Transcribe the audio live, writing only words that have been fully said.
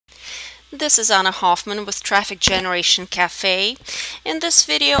This is Anna Hoffman with Traffic Generation Cafe. In this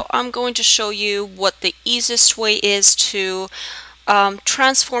video, I'm going to show you what the easiest way is to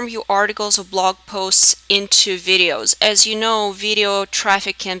transform your articles or blog posts into videos. As you know, video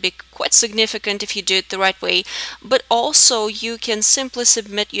traffic can be quite significant if you do it the right way, but also you can simply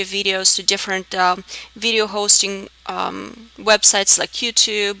submit your videos to different video hosting websites like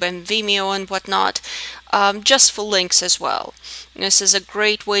YouTube and Vimeo and whatnot, just for links as well. This is a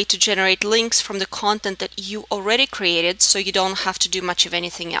great way to generate links from the content that you already created, so you don't have to do much of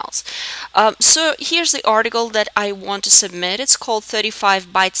anything else. So here's the article that I want to submit. It's called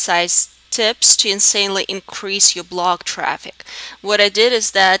 35 Bite-Sized Tips to Insanely Increase Your Blog Traffic. What I did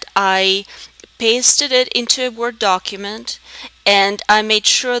is that I pasted it into a Word document, and I made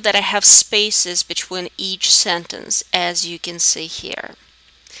sure that I have spaces between each sentence, as you can see here,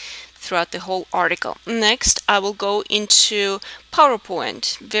 throughout the whole article. Next, I will go into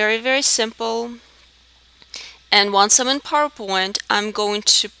PowerPoint. Very simple. And once I'm in PowerPoint, I'm going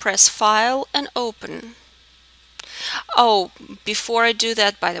to press File and Open. Oh, before I do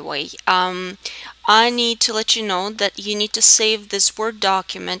that, by the way, I need to let you know that you need to save this Word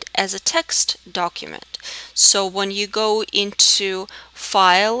document as a text document. So when you go into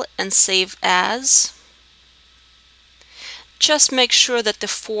File and Save As, just make sure that the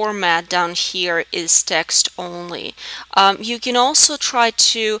format down here is text only. You can also try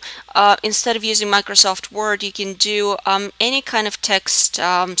to, instead of using Microsoft Word, you can do any kind of text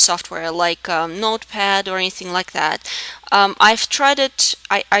software like Notepad or anything like that. I've tried it,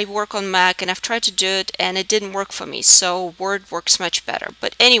 I work on Mac, and I've tried to do it and it didn't work for me, so Word works much better.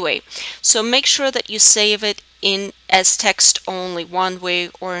 But anyway, so make sure that you save it in as text only, one way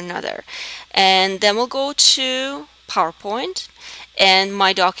or another. And then we'll go to PowerPoint, and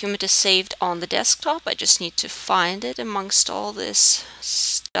my document is saved on the desktop. I just need to find it amongst all this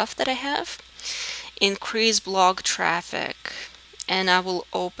stuff that I have. Increase blog traffic, and I will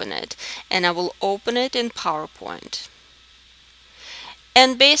open it, and I will open it in PowerPoint.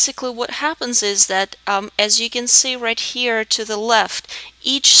 And basically what happens is that, as you can see right here to the left,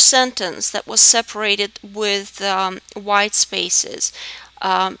 each sentence that was separated with white spaces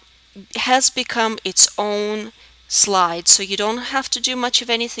has become its own slide, so you don't have to do much of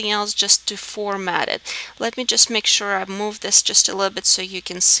anything else just to format it. Let me just make sure I move this just a little bit so you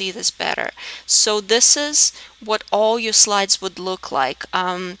can see this better. So this is what all your slides would look like.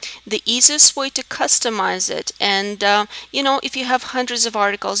 The easiest way to customize it, and you know, if you have hundreds of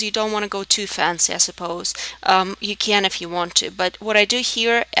articles, you don't want to go too fancy, I suppose. You can if you want to, but what I do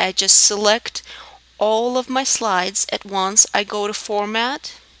here, I just select all of my slides at once. I go to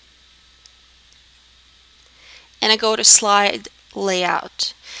Format, and I go to Slide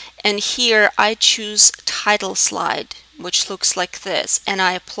Layout, and here I choose Title Slide, which looks like this, and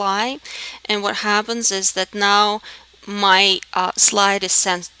I apply, and what happens is that now my slide is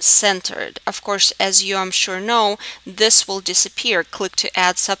centered. Of course, as you I'm sure know, this will disappear. Click to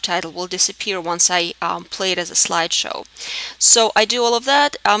add subtitle will disappear once I play it as a slideshow. So I do all of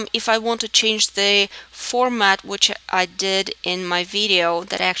that. If I want to change the format, which I did in my video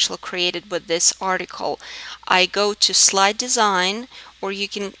that I actually created with this article, I go to Slide Design, or you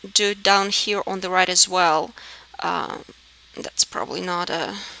can do it down here on the right as well. That's probably not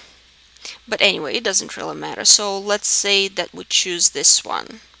a... But anyway, it doesn't really matter. So let's say that we choose this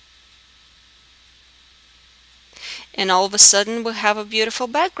one. And all of a sudden we have a beautiful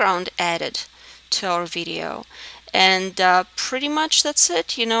background added to our video. And pretty much that's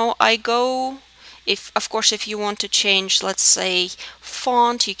it. You know, I go... Of course, if you want to change, let's say,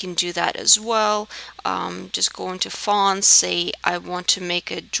 font, you can do that as well. Just go into fonts, say I want to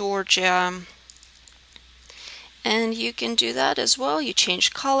make it Georgia, and you can do that as well. You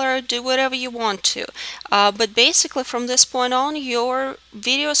change color, do whatever you want to. But basically from this point on, your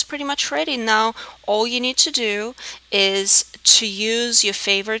video is pretty much ready. Now all you need to do is to use your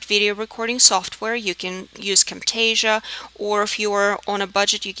favorite video recording software. You can use Camtasia, or if you're on a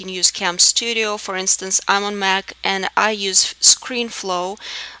budget, you can use Cam Studio. For instance, I'm on Mac and I use ScreenFlow,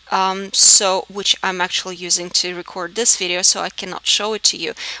 which I'm actually using to record this video, so I cannot show it to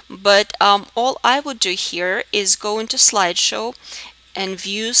you. But all I would do here is go into Slideshow and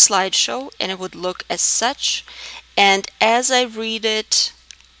view Slideshow, and it would look as such. And as I read it,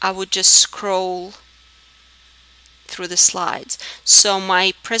 I would just scroll through the slides. So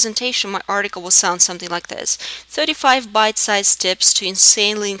my presentation, my article will sound something like this: 35 bite-sized tips to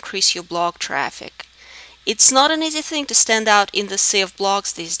insanely increase your blog traffic. It's not an easy thing to stand out in the sea of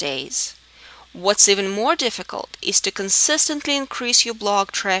blogs these days. What's even more difficult is to consistently increase your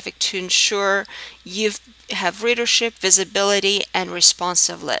blog traffic to ensure you have readership, visibility, and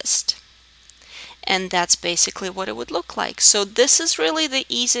responsive list. and that's basically what it would look like. So this is really the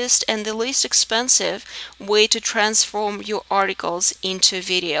easiest and the least expensive way to transform your articles into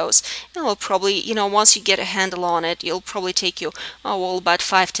videos. It will probably, once you get a handle on it, it'll probably take you, about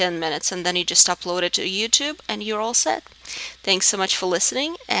 5-10 minutes, and then you just upload it to YouTube and you're all set. Thanks so much for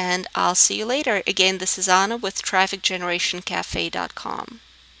listening, and I'll see you later. Again, this is Anna with trafficgenerationcafe.com.